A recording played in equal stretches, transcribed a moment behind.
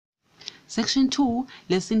Section 2,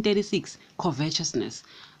 Lesson 36, Covetousness.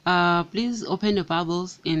 Please open your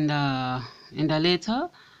Bibles in the letter,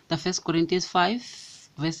 the 1 Corinthians 5,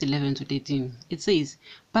 verse 11 to 13. It says,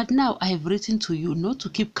 "But now I have written to you not to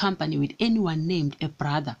keep company with anyone named a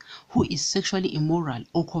brother who is sexually immoral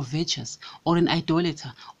or covetous or an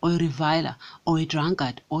idolater or a reviler or a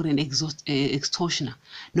drunkard or an extortioner,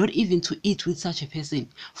 not even to eat with such a person.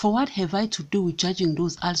 For what have I to do with judging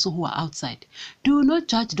those also who are outside? Do not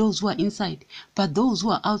judge those who are inside, but those who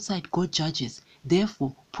are outside God judges.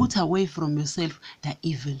 Therefore, put away from yourself the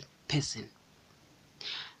evil person."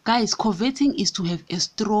 Guys, coveting is to have a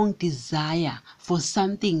strong desire for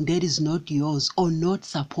something that is not yours or not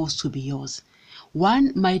supposed to be yours.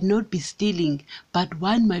 One might not be stealing, but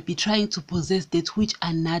one might be trying to possess that which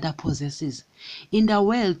another possesses. In the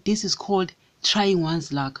world, this is called trying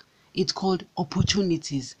one's luck. It's called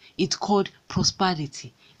opportunities. It's called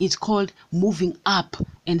prosperity. It's called moving up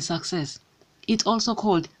and success. It's also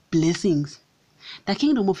called blessings. The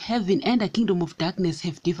kingdom of heaven and the kingdom of darkness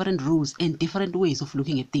have different rules and different ways of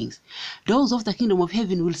looking at things. Those of the kingdom of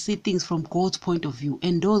heaven will see things from God's point of view,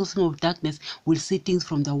 and those of the kingdom of darkness will see things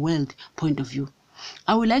from the world point of view.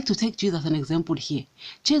 I would like to take Jesus as an example here.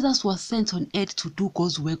 Jesus was sent on earth to do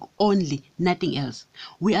God's work only, nothing else.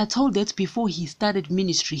 We are told that before he started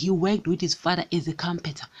ministry, he worked with his father as a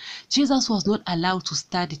carpenter. Jesus was not allowed to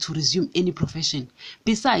study to resume any profession.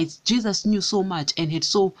 Besides, Jesus knew so much and had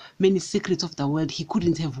so many secrets of the world, he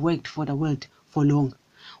couldn't have worked for the world for long.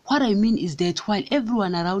 What I mean is that while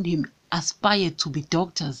everyone around him aspired to be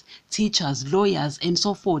doctors, teachers, lawyers, and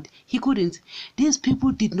so forth, he couldn't. These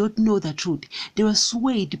people did not know the truth. They were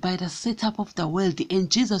swayed by the setup of the world,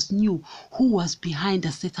 and Jesus knew who was behind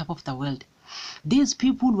the setup of the world. These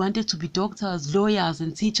people wanted to be doctors, lawyers,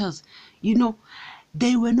 and teachers.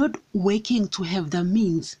 They were not working to have the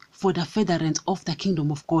means for the furtherance of the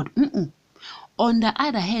kingdom of God. On the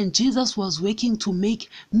other hand, Jesus was working to make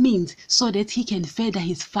means so that he can further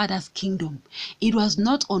his father's kingdom. It was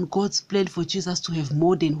not on God's plan for Jesus to have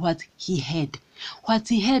more than what he had. What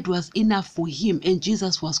he had was enough for him, and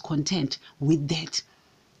Jesus was content with that.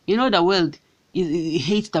 The world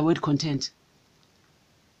hates the word content.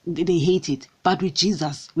 They hate it. But with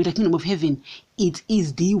Jesus, with the kingdom of heaven, it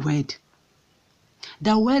is the word.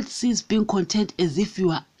 The world sees being content as if you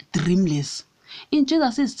are dreamless. In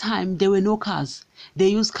Jesus' time, there were no cars. They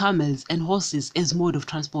used camels and horses as mode of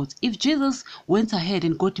transport. If Jesus went ahead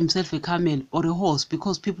and got himself a camel or a horse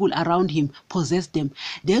because people around him possessed them,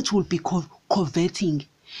 that would be coveting.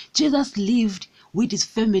 Jesus lived with his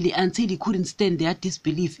family until he couldn't stand their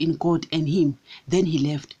disbelief in God and him. Then he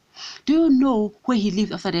left. Do you know where he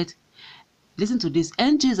lived after that? Listen to this.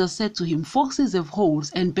 "And Jesus said to him, Foxes have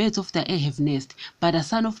holes and birds of the air have nests, but the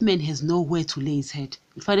Son of Man has nowhere to lay his head."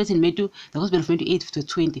 You find it in Matthew, the Gospel of Matthew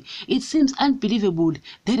 8:20. It seems unbelievable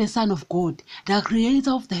that the Son of God, the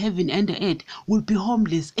creator of the heaven and the earth, will be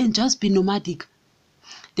homeless and just be nomadic.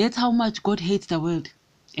 That's how much God hates the world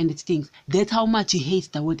and its things. That's how much he hates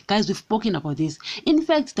the world. Guys, we've spoken about this. In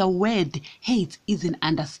fact, the word hate is an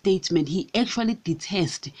understatement. He actually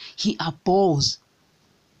detests, he abhors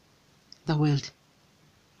the world.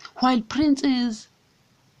 While princes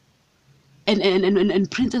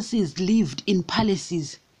and princesses lived in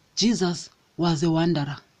palaces, Jesus was a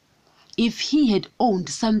wanderer. If he had owned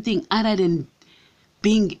something other than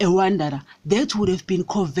being a wanderer, that would have been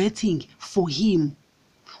coveting for him.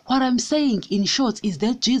 What I'm saying in short is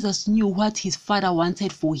that Jesus knew what his father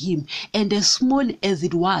wanted for him, and as small as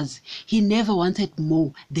it was, he never wanted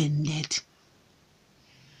more than that.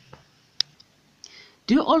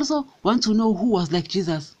 Do you also want to know who was like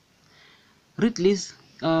Jesus? Read this,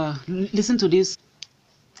 listen to this.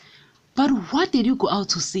 "But what did you go out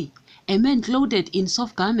to see? A man clothed in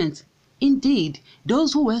soft garments? Indeed,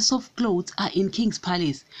 those who wear soft clothes are in King's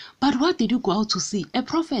palace. But what did you go out to see? A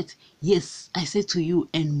prophet? Yes, I said to you,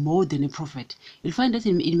 and more than a prophet." You'll find that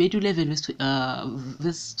in Matthew 11,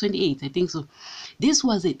 verse 28, I think so. This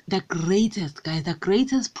was it, the greatest, guys, the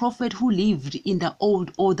greatest prophet who lived in the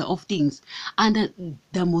old order of things, under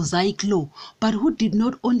the Mosaic law, but who did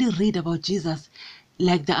not only read about Jesus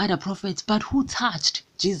like the other prophets, but who touched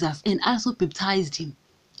Jesus and also baptized him.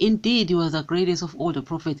 Indeed, he was the greatest of all the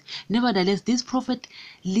prophets. Nevertheless, this prophet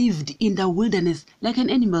lived in the wilderness like an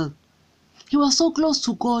animal. He was so close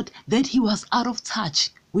to God that he was out of touch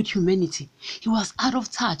with humanity. He was out of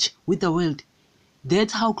touch with the world.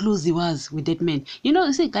 That's how close he was with that man.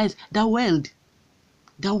 You see, guys, the world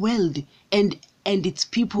and its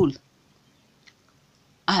people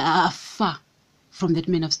are far from that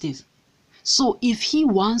man upstairs. So if he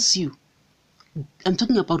wants you, I'm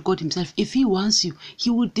talking about God himself, if he wants you, he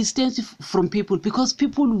will distance you from people, because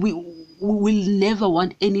people will never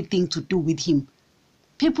want anything to do with him.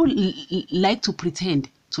 People like to pretend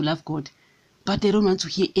to love God, but they don't want to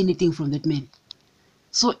hear anything from that man.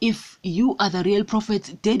 So if you are the real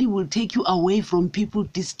prophet, Daddy will take you away from people,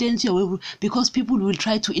 distance you away, because people will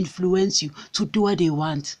try to influence you to do what they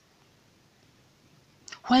want.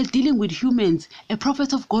 While dealing with humans, a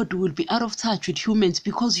prophet of God will be out of touch with humans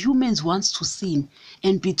because humans want to sin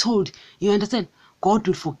and be told, you understand, God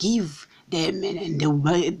will forgive them and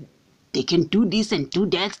they can do this and do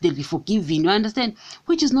that, they'll be forgiven, you understand?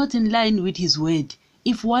 Which is not in line with his word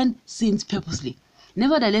if one sins purposely.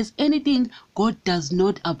 Nevertheless, anything God does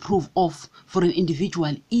not approve of for an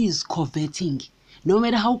individual is coveting, no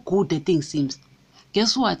matter how good the thing seems.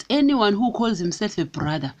 Guess what? Anyone who calls himself a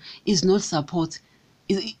brother is not supposed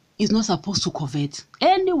to covet.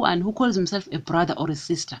 Anyone who calls himself a brother or a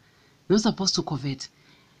sister not supposed to covet.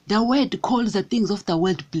 The word calls the things of the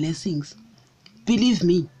world blessings. Believe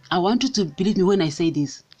me, I want you to believe me when I say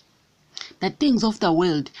this. The things of the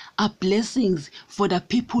world are blessings for the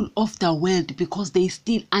people of the world because they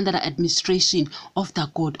still under the administration of the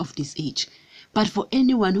God of this age. But for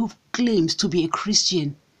anyone who claims to be a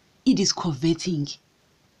Christian, it is coveting.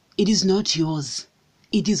 It is not yours.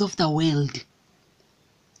 It is of the world.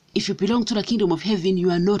 If you belong to the kingdom of heaven, you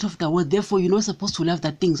are not of the world. Therefore, you're not supposed to love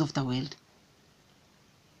the things of the world.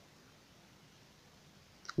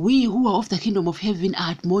 We who are of the kingdom of heaven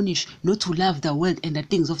are admonished not to love the world and the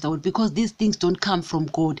things of the world because these things don't come from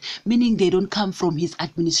God, meaning they don't come from his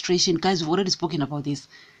administration. Guys, we've already spoken about this.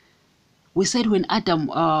 We said when Adam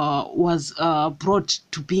was brought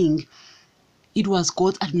to being, it was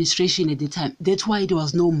God's administration at the time. That's why there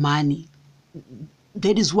was no money.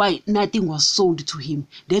 That is why nothing was sold to him.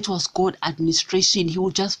 That was God's administration. He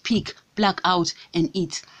would just pick, pluck out and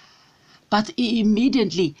eat. But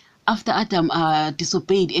immediately after Adam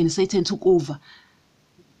disobeyed and Satan took over,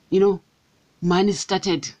 money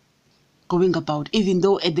started going about, even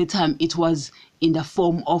though at the time it was in the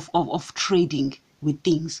form of trading with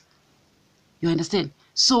things. You understand?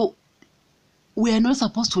 So we are not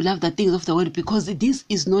supposed to love the things of the world because this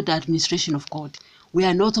is not the administration of God. We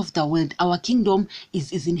are not of the world. Our kingdom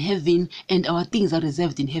is in heaven and our things are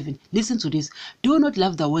reserved in heaven. Listen to this. Do not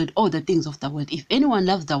love the world or the things of the world. If anyone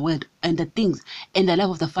loves the world and the things and the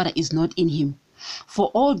love of the Father is not in him. For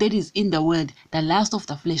all that is in the world, the lust of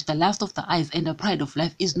the flesh, the lust of the eyes, and the pride of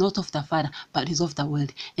life is not of the Father, but is of the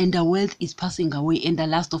world. And the world is passing away and the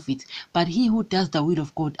lust of it. But he who does the will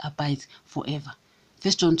of God abides forever.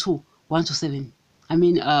 1 John 2, 1-7.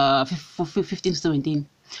 15-17.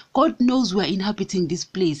 God knows we are inhabiting this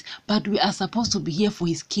place, but we are supposed to be here for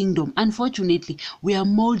his kingdom. Unfortunately, we are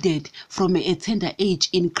molded from a tender age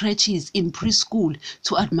in crutches, in preschool,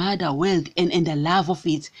 to admire the world and the love of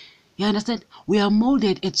it. You understand? We are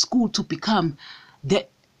molded at school to become that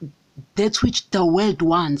which the world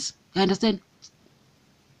wants. You understand?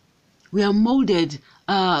 We are molded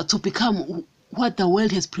to become what the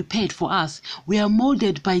world has prepared for us. We are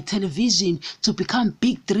molded by television to become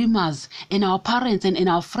big dreamers, and our parents and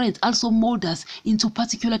our friends also mold us into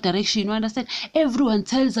particular direction. You understand? Everyone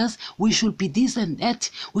tells us we should be this and that.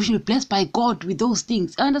 We should be blessed by God with those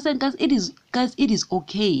things. You understand, guys? It is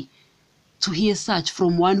okay to hear such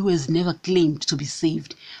from one who has never claimed to be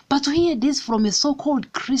saved. But to hear this from a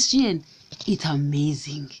so-called Christian, it's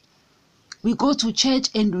amazing. We go to church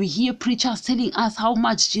and we hear preachers telling us how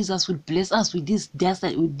much Jesus will bless us with this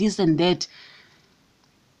and that.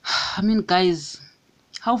 I mean, guys,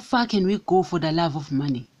 how far can we go for the love of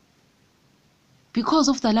money? Because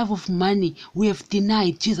of the love of money, we have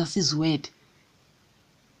denied Jesus' word.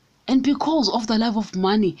 And because of the love of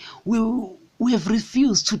money, we have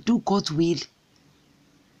refused to do God's will.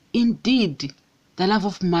 Indeed, the love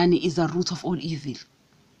of money is the root of all evil.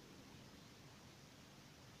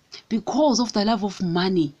 Because of the love of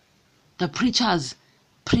money, the preachers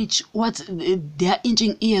preach what their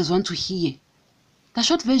itching ears want to hear. The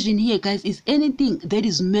short version here, guys, is anything that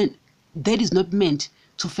is not meant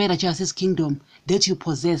to further Jesus' kingdom that you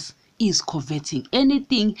possess is coveting.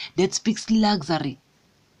 Anything that speaks luxury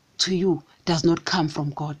to you does not come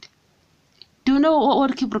from God. Do you know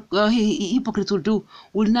what hypocrites will do?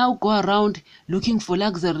 Will now go around looking for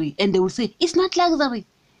luxury and they will say, it's not luxury,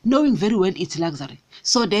 knowing very well it's luxury,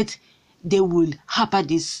 so that they will harbor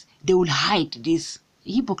this, they will hide this.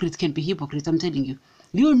 Hypocrites can be hypocrites, I'm telling you.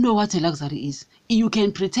 You know what a luxury is. You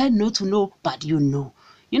can pretend not to know, but you know.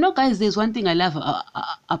 You know, guys, there's one thing I love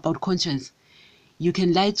about conscience. You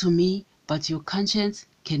can lie to me, but your conscience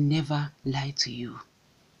can never lie to you.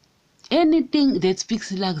 Anything that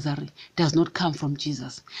speaks luxury does not come from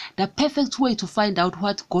Jesus. The perfect way to find out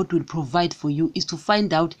what God will provide for you is to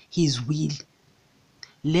find out his will.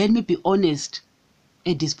 Let me be honest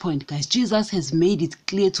at this point, guys. Jesus has made it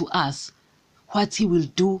clear to us what he will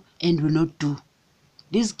do and will not do.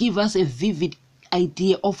 This gives us a vivid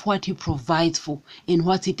idea of what he provides for and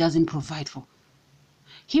what he doesn't provide for.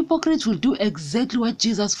 Hypocrites will do exactly what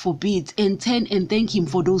Jesus forbids and turn and thank him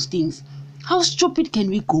for those things. How stupid can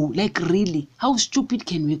we go? Like, really, how stupid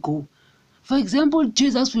can we go? For example,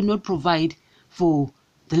 Jesus will not provide for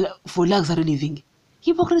luxury living.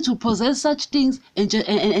 Hypocrites will possess such things and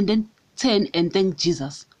then turn and thank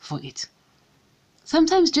Jesus for it.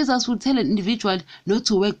 Sometimes Jesus will tell an individual not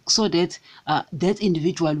to work so that that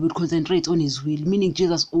individual will concentrate on his will, meaning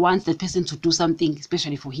Jesus wants the person to do something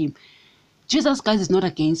especially for him. Jesus, guys, is not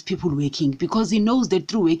against people working because he knows that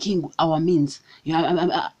through working our means,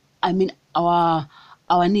 our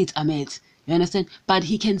needs are met. You understand? But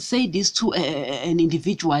he can say this to an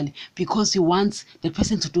individual because he wants the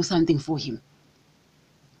person to do something for him.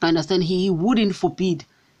 You understand? He wouldn't forbid.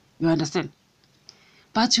 You understand?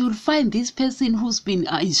 But you'll find this person who's been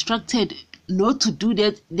instructed not to do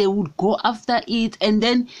that, they would go after it, and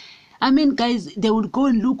then, guys, they would go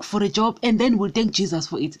and look for a job and then will thank Jesus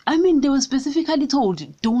for it. They were specifically told,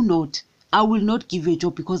 I will not give you a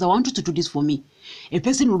job because I want you to do this for me. A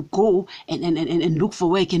person would go and look for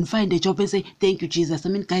work and find a job and say, thank you, Jesus.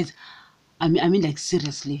 Guys, like,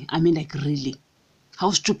 seriously, like, really.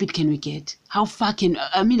 How stupid can we get? How far can,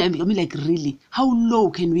 like, really, how low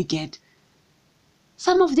can we get?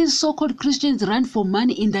 Some of these so-called Christians run for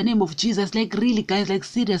money in the name of Jesus. Like, really, guys, like,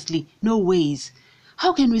 seriously, no ways.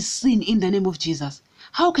 How can we sin in the name of Jesus?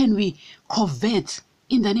 How can we covet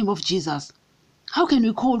in the name of Jesus? How can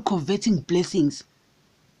we call coveting blessings?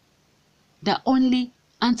 The only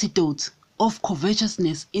antidote of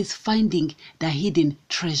covetousness is finding the hidden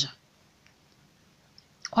treasure.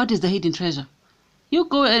 What is the hidden treasure? You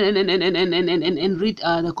go and read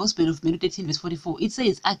the Gospel of Matthew 13 verse 44. It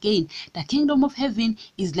says, again, the kingdom of heaven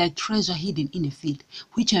is like treasure hidden in a field,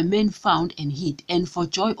 which a man found and hid. And for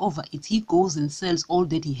joy over it, he goes and sells all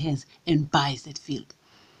that he has and buys that field.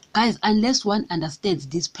 Guys, unless one understands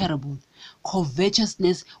this parable,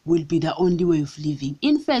 covetousness will be the only way of living.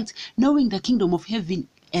 In fact, knowing the kingdom of heaven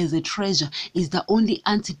as a treasure is the only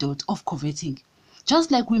antidote of coveting.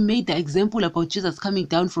 Just like we made the example about Jesus coming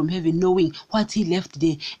down from heaven knowing what he left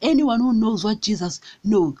there. Anyone who knows what Jesus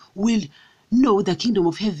knows will know the kingdom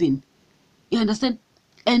of heaven. You understand?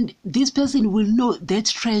 And this person will know that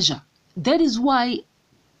treasure. That is why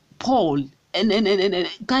Paul and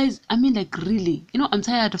guys, like, really, I'm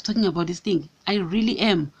tired of talking about this thing. I really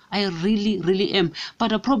am. I really am. But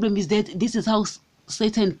the problem is that this is how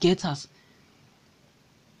Satan gets us.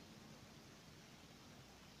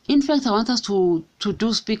 In fact, I want us to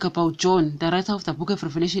speak about John, the writer of the book of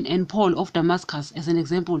Revelation, and Paul of Damascus as an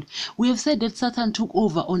example. We have said that Satan took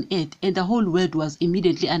over on earth and the whole world was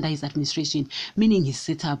immediately under his administration, meaning his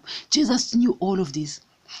setup. Jesus knew all of this.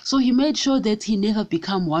 So he made sure that he never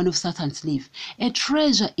become one of Satan's slaves. A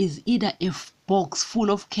treasure is either a box full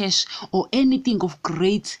of cash or anything of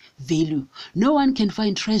great value. No one can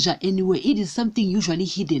find treasure anywhere. It is something usually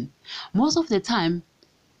hidden. Most of the time,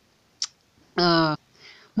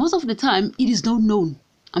 it is not known.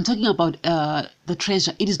 I'm talking about the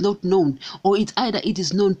treasure. It is not known, or it's either it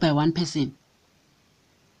is known by one person.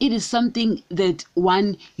 It is something that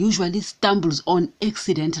one usually stumbles on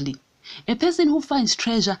accidentally. A person who finds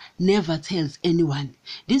treasure never tells anyone.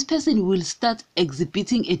 This person will start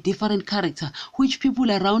exhibiting a different character which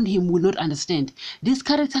people around him will not understand. This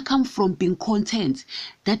character comes from being content.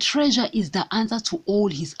 The treasure is the answer to all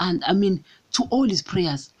his to all his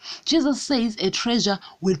prayers. Jesus says a treasure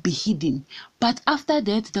will be hidden, but after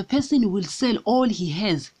that the person will sell all he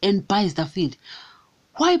has and buys the field.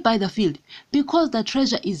 Why buy the field? Because the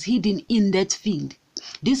treasure is hidden in that field.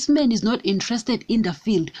 This man is not interested in the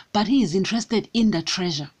field, but he is interested in the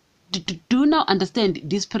treasure. Do you now understand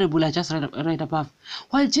this parable I just read above?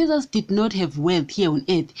 While Jesus did not have wealth here on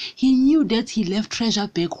earth, he knew that he left treasure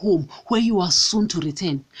back home where he was soon to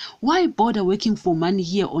return. Why bother working for money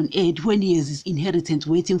here on earth when he has his inheritance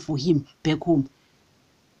waiting for him back home?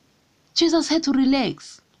 Jesus had to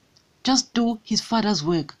relax. Just do his father's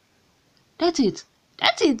work. That's it.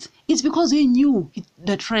 It's because he knew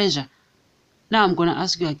the treasure. Now I'm going to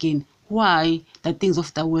ask you again, why the things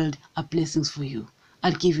of the world are blessings for you?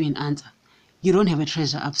 I'll give you an answer. You don't have a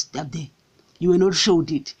treasure up there. You were not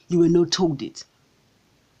showed it. You were not told it.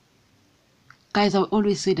 Guys, I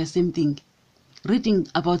always say the same thing. Reading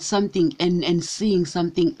about something and seeing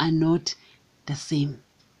something are not the same.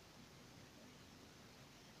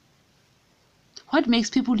 What makes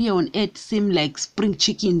people here on earth seem like spring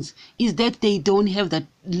chickens is that they don't have that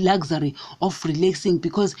luxury of relaxing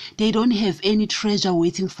because they don't have any treasure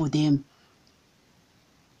waiting for them.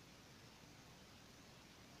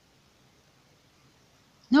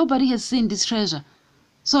 Nobody has seen this treasure.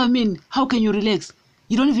 So I mean, how can you relax?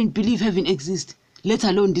 You don't even believe heaven exists, let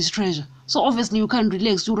alone this treasure. So obviously you can't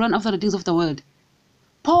relax, you run after the things of the world.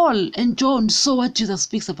 Paul and John saw what Jesus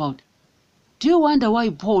speaks about. Do you wonder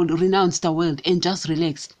why Paul renounced the world and just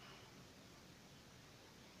relaxed?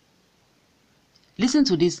 Listen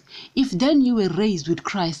to this. If then you were raised with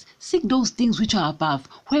Christ, seek those things which are above,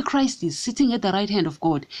 where Christ is sitting at the right hand of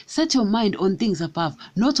God. Set your mind on things above,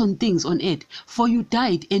 not on things on earth. For you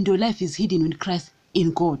died, and your life is hidden with Christ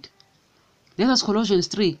in God. Let us Colossians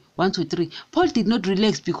 3:1-3. Paul did not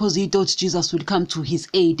relax because he thought Jesus would come to his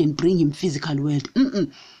aid and bring him physical wealth.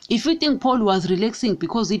 If you think Paul was relaxing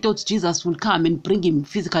because he thought Jesus would come and bring him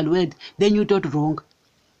physical wealth, then you thought wrong.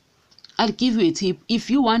 I'll give you a tip. If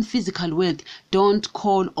you want physical wealth, don't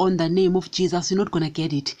call on the name of Jesus. You're not going to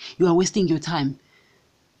get it. You are wasting your time.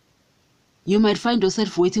 You might find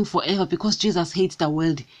yourself waiting forever because Jesus hates the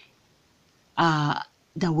wealth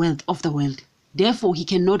of the world. Therefore, he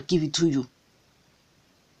cannot give it to you.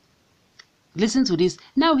 Listen to this.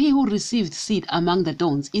 Now he who received seed among the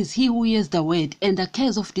thorns is he who hears the word, and the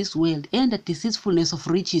cares of this world and the deceitfulness of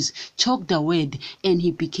riches choked the word, and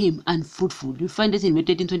he became unfruitful. You find it in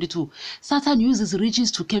Matthew 18:22. Satan uses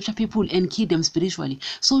riches to capture people and kill them spiritually.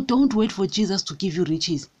 So don't wait for Jesus to give you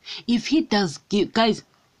riches. If he does give, guys,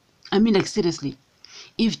 I mean like seriously,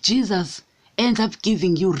 if Jesus ends up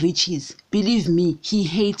giving you riches, believe me, he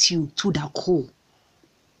hates you to the core.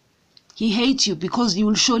 He hates you because you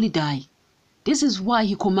will surely die. This is why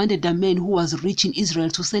he commanded the man who was rich in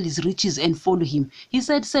Israel to sell his riches and follow him. He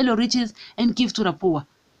said, sell your riches and give to the poor.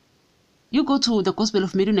 You go to the Gospel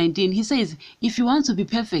of Matthew 19, he says, if you want to be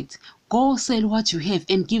perfect, go sell what you have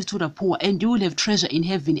and give to the poor, and you will have treasure in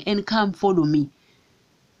heaven, and come follow me.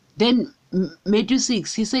 Then Matthew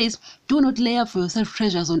 6, he says, do not lay up for yourself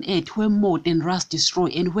treasures on earth where moth and rust destroy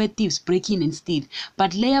and where thieves break in and steal,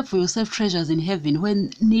 but lay up for yourself treasures in heaven where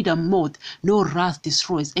neither moth nor rust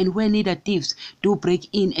destroys and where neither thieves do break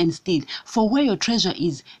in and steal. For where your treasure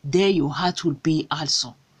is, there your heart will be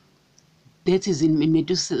also. That is in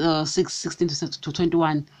Matthew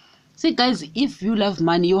 6:16-21. See guys, if you love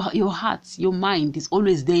money, your heart, your mind is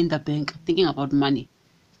always there in the bank thinking about money.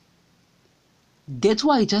 That's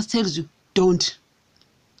why it just tells you, don't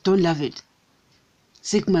love it.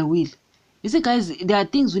 Seek my will. You see, guys, there are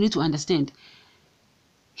things we need to understand.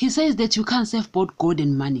 He says that you can't serve both God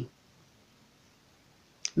and money.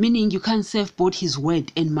 Meaning you can't serve both his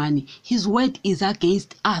word and money. His word is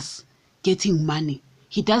against us getting money.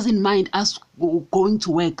 He doesn't mind us going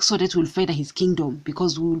to work so that we'll further his kingdom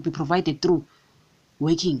because we will be provided through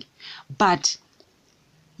working. But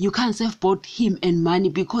you can't serve both him and money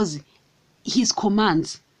because his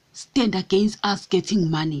commands stand against us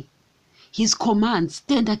getting money. His commands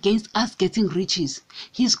stand against us getting riches.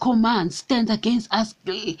 His commands stand against us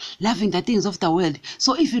loving the things of the world.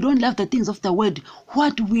 So if you don't love the things of the world,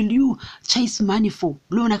 what will you chase money for?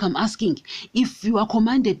 Like I'm asking, if you are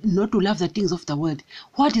commanded not to love the things of the world,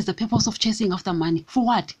 what is the purpose of chasing after money? For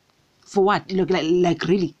what? For what? Like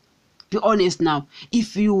really? Be honest now.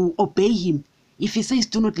 If you obey him, if he says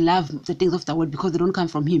do not love the things of the world because they don't come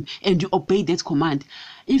from him, and you obey that command,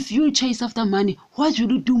 if you chase after money, what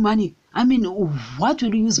will you do money? I mean, what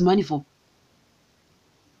will you use money for?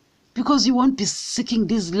 Because you won't be seeking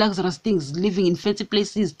these luxurious things, living in fancy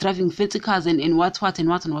places, driving fancy cars and what.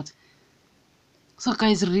 So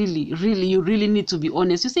guys, really, you really need to be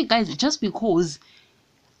honest. You see guys, just because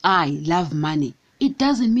I love money, it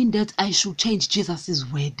doesn't mean that I should change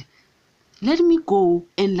Jesus's word. Let me go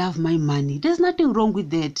and love my money. There's nothing wrong with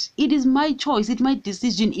that. It is my choice. It's my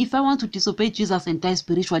decision. If I want to disobey Jesus and die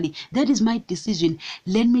spiritually, that is my decision.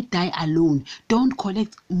 Let me die alone. Don't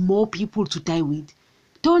collect more people to die with.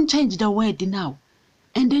 Don't change the word now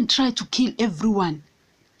and then try to kill everyone.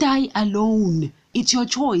 Die alone. It's your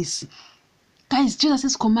choice. Guys,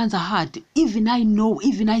 Jesus' commands are hard. Even I know,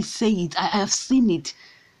 even I say it. I have seen it.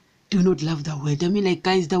 Do not love the world. I mean, like,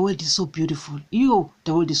 guys, the world is so beautiful. The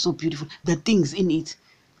world is so beautiful. The things in it.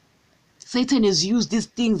 Satan has used these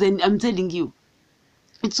things, and I'm telling you,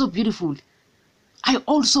 it's so beautiful. I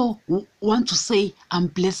also want to say I'm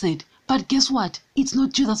blessed. But guess what? It's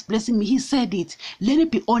not Jesus blessing me. He said it. Let me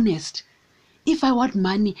be honest. If I want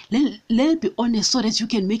money, let me be honest so that you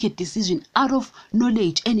can make a decision out of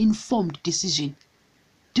knowledge and informed decision.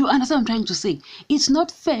 Do you understand what I'm trying to say? It's not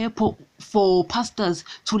fair for pastors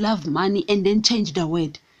to love money and then change the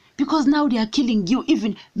word. Because now they are killing you.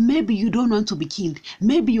 Even maybe you don't want to be killed.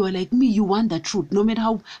 Maybe you are like me, you want the truth, no matter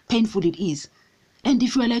how painful it is. And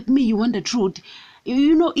if you are like me, you want the truth,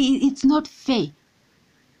 you know, it's not fair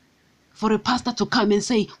for a pastor to come and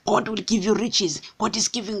say, God will give you riches. God is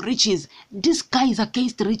giving riches. This guy is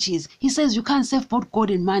against riches. He says you can't serve both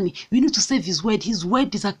God and money. We need to save his word. His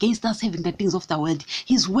word is against us having the things of the world.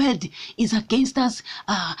 His word is against us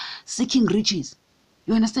seeking riches.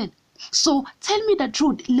 You understand? So tell me the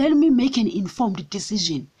truth. Let me make an informed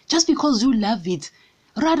decision. Just because you love it,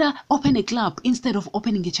 rather open a club instead of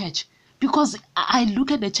opening a church. Because I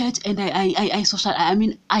look at the church and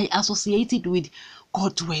I associate it with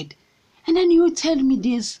God's word. And then you tell me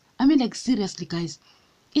this. I mean, like, seriously, guys,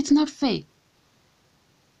 it's not fair.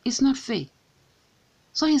 It's not fair.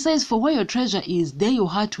 So he says, for where your treasure is, there your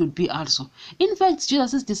heart will be also. In fact,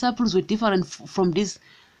 Jesus' disciples were different from this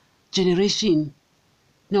generation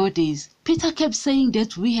nowadays. Peter kept saying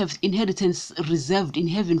that we have inheritance reserved in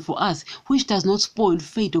heaven for us, which does not spoil,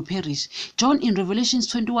 fade, or perish. John in Revelation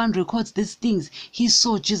 21 records these things. He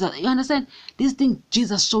saw Jesus. You understand? These things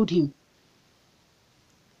Jesus showed him.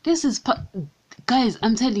 This is, guys,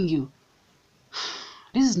 I'm telling you,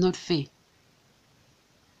 this is not fair.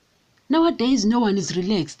 Nowadays, no one is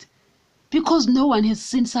relaxed because no one has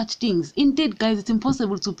seen such things. Indeed, guys, it's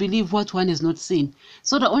impossible to believe what one has not seen.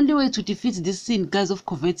 So the only way to defeat this sin, guys, of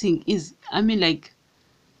coveting is, I mean, like,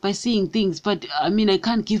 by seeing things. But I mean, I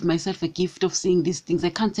can't give myself a gift of seeing these things. I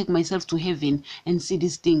can't take myself to heaven and see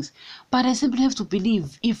these things. But I simply have to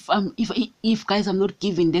believe. If guys, I'm not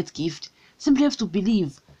given that gift, simply have to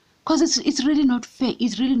believe. Because it's really not fair.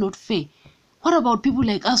 It's really not fair. What about people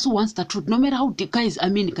like us who wants the truth? No matter how, guys, I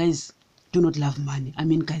mean, guys, do not love money. I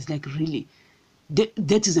mean, guys, like, really,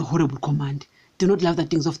 that is a horrible command. Do not love the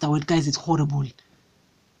things of the world. Guys, it's horrible.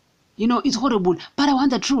 You know, it's horrible. But I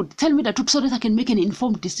want the truth. Tell me the truth so that I can make an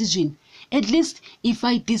informed decision. At least if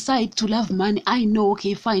I decide to love money, I know,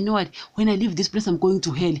 okay, fine, know what? When I leave this place, I'm going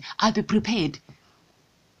to hell. I'll be prepared.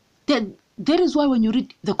 That is why when you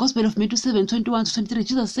read the Gospel of Matthew 7:21-23,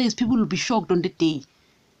 Jesus says people will be shocked on that day.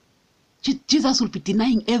 Jesus will be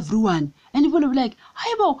denying everyone. And people will be like,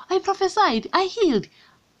 I prophesied, I healed.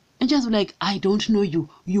 And Jesus will be like, I don't know you.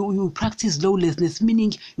 You practice lawlessness,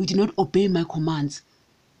 meaning you did not obey my commands.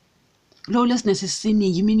 Lawlessness is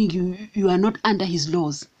sinning, meaning you are not under his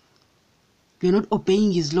laws. You're not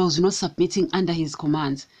obeying his laws. You're not submitting under his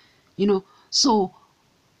commands. You know, so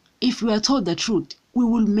if we are told the truth, we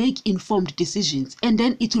will make informed decisions, and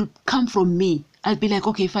then it will come from me. I'll be like,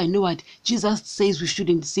 okay, fine, know what? Jesus says we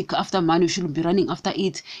shouldn't seek after money, we shouldn't be running after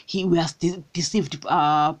it. We are deceived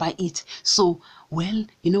by it. So, well,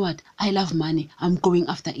 you know what? I love money. I'm going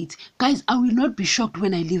after it. Guys, I will not be shocked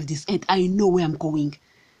when I leave this earth. I know where I'm going.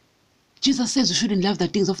 Jesus says we shouldn't love the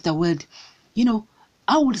things of the world. You know,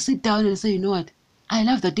 I will sit down and say, you know what? I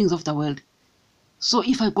love the things of the world. So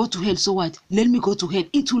if I go to hell, so what? Let me go to hell.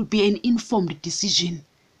 It will be an informed decision.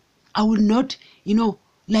 I will not, you know,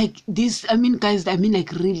 like this. I mean, guys, I mean,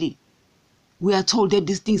 like, really. We are told that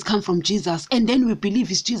these things come from Jesus, and then we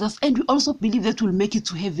believe it's Jesus, and we also believe that we'll make it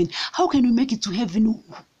to heaven. How can we make it to heaven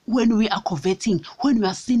when we are coveting, when we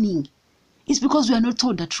are sinning? It's because we are not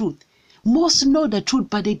told the truth. Most know the truth,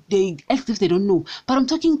 but they act if they don't know. But I'm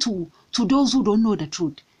talking to those who don't know the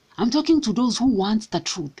truth. I'm talking to those who want the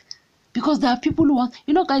truth. Because there are people who want,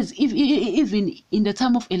 you know, guys, even in the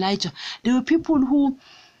time of Elijah, there were people who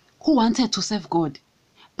wanted to serve God,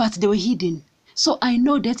 but they were hidden. So I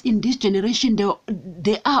know that in this generation,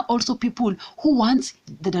 there are also people who want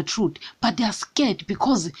the truth, but they are scared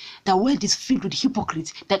because the world is filled with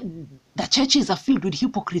hypocrites, that the churches are filled with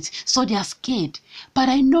hypocrites, so they are scared. But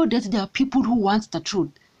I know that there are people who want the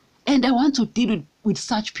truth, and I want to deal with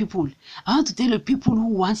such people. I want to deal with people who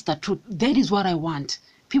want the truth. That is what I want.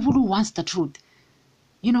 People who want the truth,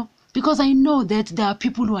 you know, because I know that there are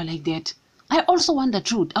people who are like that. I also want the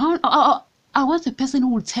truth. I want a person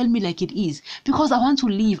who will tell me like it is, because I want to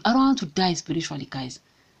live. I don't want to die spiritually, guys.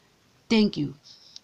 Thank you.